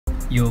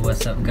Yo,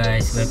 what's up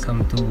guys,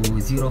 welcome to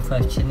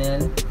 05 channel.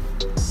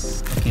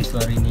 Okay,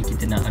 so hari ni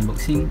kita nak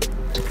unboxing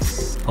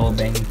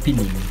Powerbank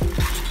PINENG.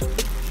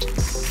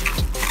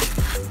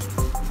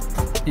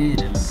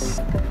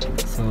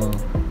 So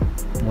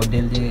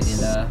model dia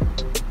ialah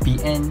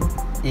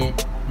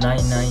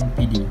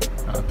PN-899PD.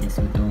 Okay,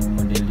 so tu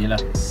model dia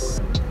lah.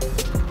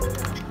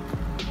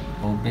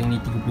 Powerbank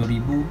ni 30,000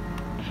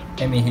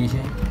 MAH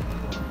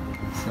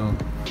So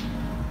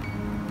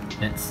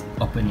let's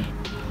open it.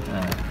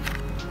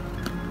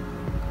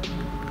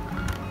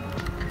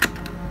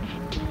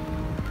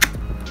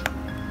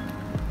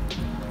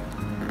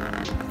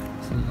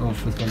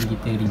 First kali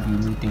kita review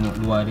dulu, tengok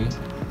luar dia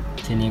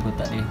macam ni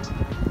kotak dia.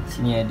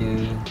 Sini ada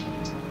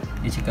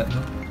dia cakap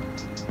tu,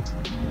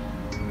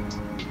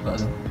 nampak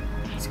tu,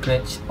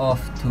 scratch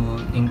off to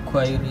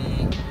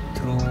inquiry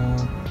through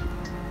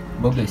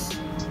bogus.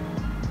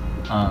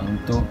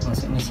 Untuk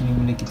maksudnya sini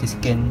boleh kita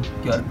scan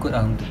QR code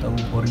lah untuk tahu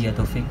ori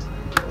atau fake.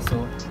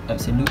 So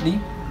absolutely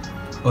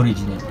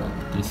original.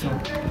 Okay, so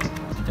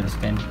kita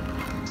teruskan.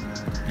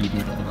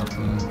 Dia tak ada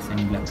apa-apa.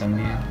 Sini belakang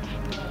dia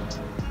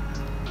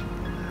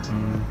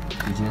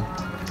tu je.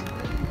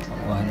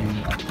 Bawah dia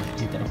atas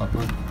dia tak ada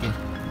apa-apa. Okay,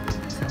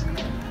 so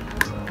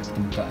kita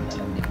buka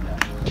dalam dia pula.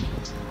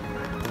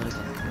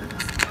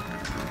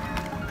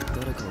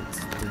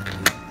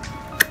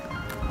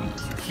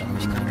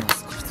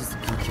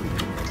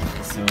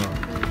 So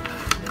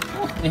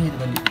dia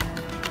balik.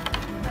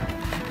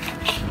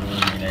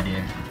 Ni lah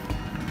dia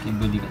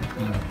kabel dia kat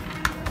tepi.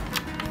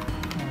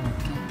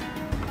 Okay,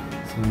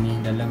 so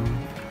ni dalam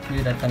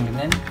dia datang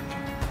dengan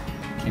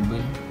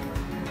kabel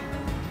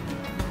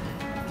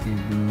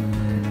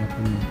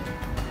apa ni,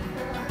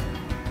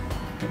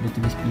 tak ada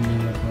tulis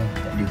PINENG apa,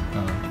 tak ada.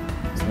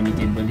 So ni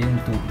kabel dia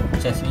untuk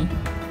cas ni,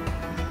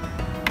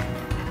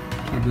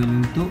 kabel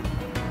untuk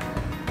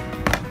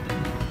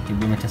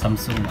kabel macam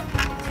Samsung lah.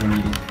 So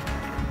ni dia.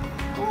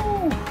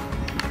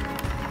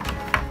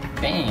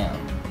 Bam.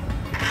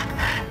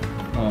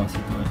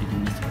 Situ ada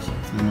instruction.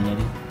 Sini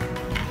ada.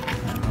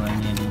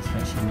 Ni ada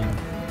instruction dia.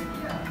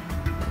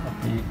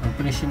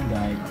 Operation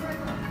guide.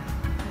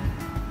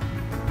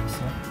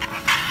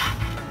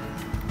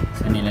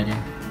 So inilah dia.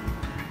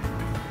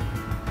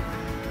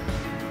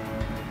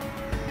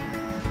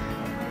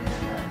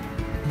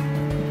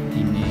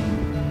 PINENG.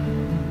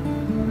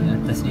 Di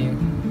atas dia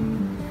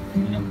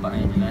ni nampak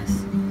yang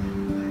jelas.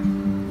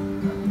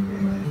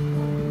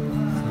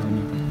 So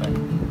ni tempat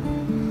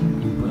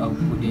input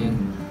output dia.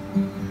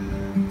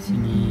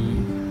 Sini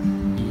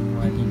in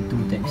 1 in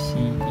 2 type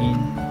C in.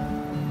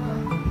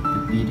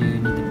 Tepi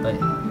dia ni tempat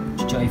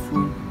cucuk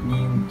iPhone.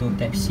 Ni untuk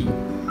type C.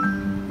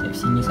 Type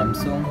C ni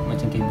Samsung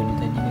macam kabel ni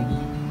tadi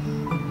bagi.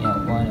 Yang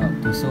 1 out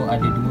 2. So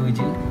ada 2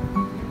 je.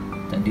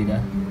 Tak ada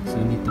dah. So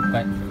ni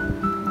tempat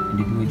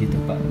ada 2 je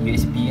tempat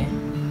USB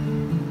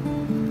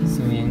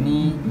So yang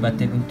ni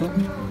button untuk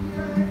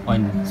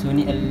on. So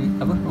ni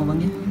apa orang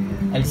panggil?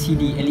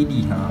 LCD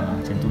LED.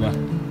 Macam tu lah.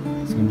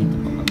 So ni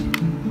tempat panggil.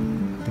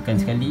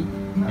 Tekan sekali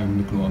dan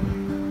dia keluar.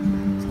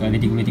 Sekarang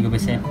ada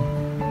 33%.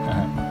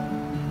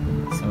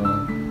 So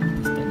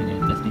kita start dari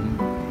atas dia.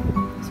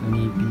 So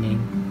ni PINENG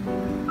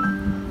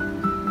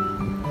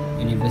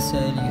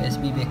Universal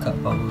USB backup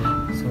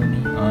power. So ni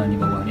ni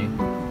bawah dia.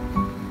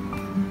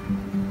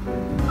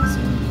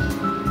 So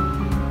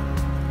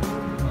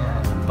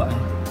nampak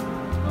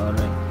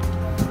alright.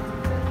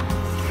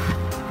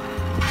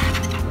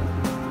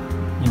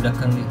 Ni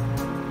belakang dia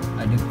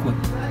ada kod.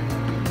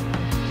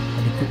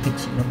 Ada kod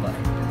kecil, nampak.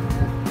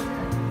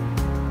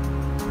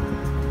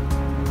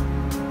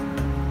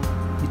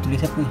 Dia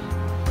tulis apa?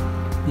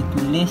 Dia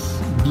tulis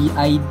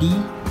BID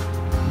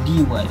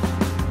DY.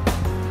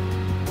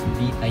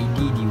 BID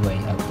DY.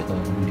 Aku tak tahu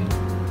apa benda.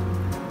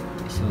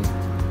 So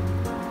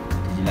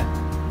itu je lah.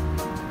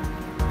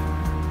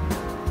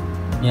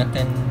 Ni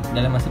akan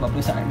dalam masa 40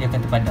 saat dia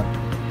akan terpadam.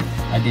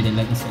 Ada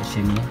dalam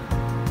instruction ni.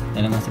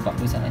 Dalam masa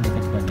 40 saat dia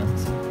akan terpadam.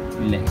 So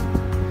relax.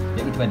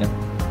 Dia akan terpadam.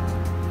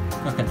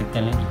 Kau akan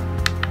tekan lagi.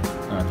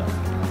 Tak.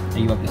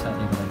 Lagi 40 saat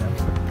dia akan padam.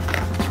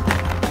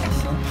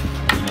 So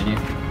inilah dia.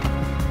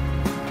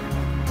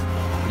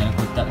 Dalam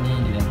kotak ni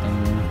dia datang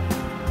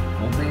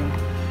Powerbank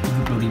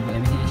 30,000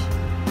 mAh,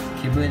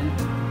 kabel,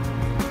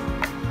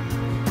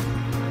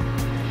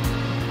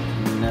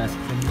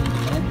 sekali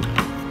dengan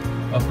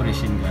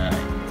operation guide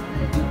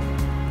untuk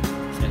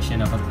selection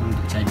apa pun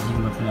untuk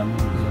charging berapa lama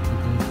ke apa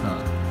tu.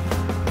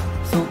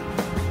 So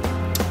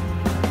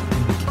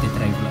kita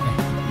try pula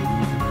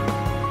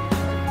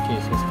Okay,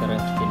 so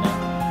sekarang kita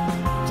nak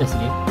cas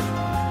dia.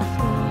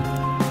 So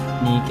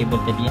ni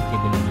kabel tadi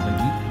kabel yang dia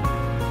bagi.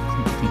 So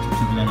kita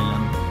cucuk dalam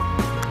ni.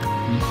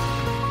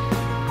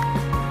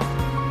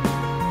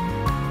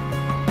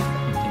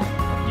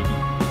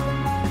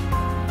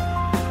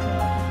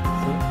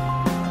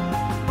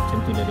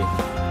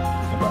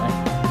 Nampak kan?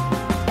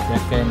 Dia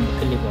akan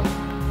berkelip lah.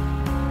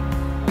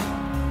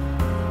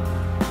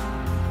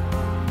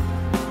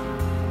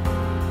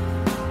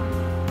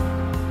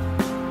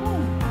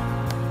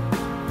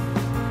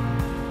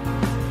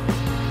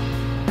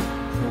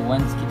 So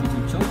once kita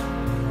cucuk,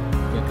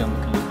 dia akan tekan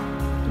klik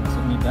tu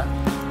masuk ni dah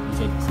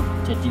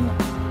charging lah.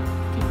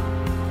 Okay.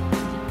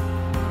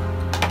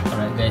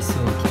 Alright guys, so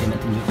kita nak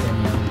tunjukkan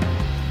yang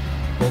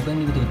powerbank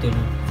ni betul-betul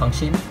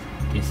function.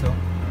 Okay, so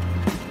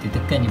kita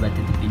tekan je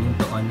button tepi ni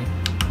untuk on ni.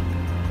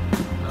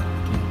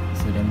 Okay,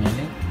 so dah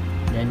menyala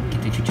dan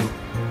kita cucuk.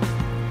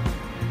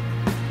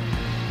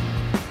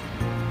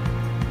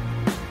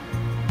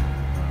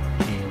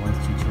 Okay, once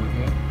cucuk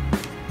je,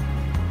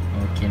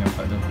 okay,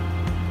 nampak tu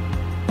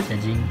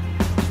charging.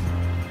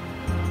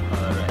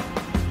 Alright,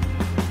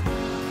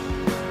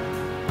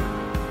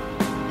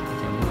 kita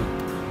cabut,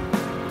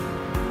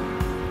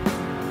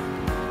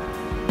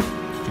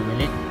 cucuk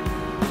balik.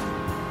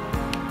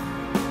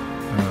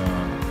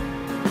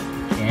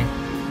 Okay,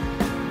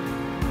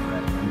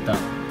 alright,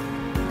 mantap,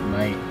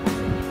 baik,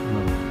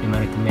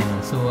 memang recommend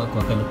lah. So aku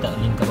akan letak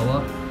link kat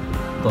bawah,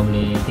 kau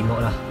boleh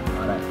tengok lah.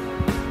 Alright,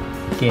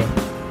 okay,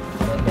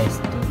 alright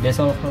guys, that's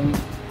all from me.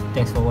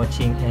 Thanks for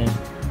watching, and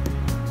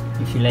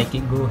if you like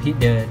it, go hit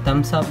the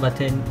thumbs up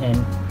button, and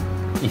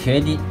if you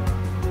edit,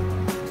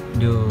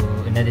 do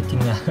another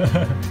thing lah.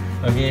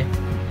 Okay,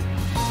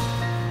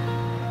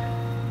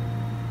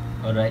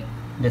 alright,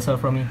 that's all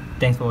from me.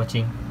 Thanks for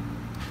watching.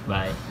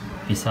 Bye,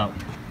 peace out.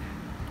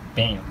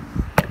 Bam.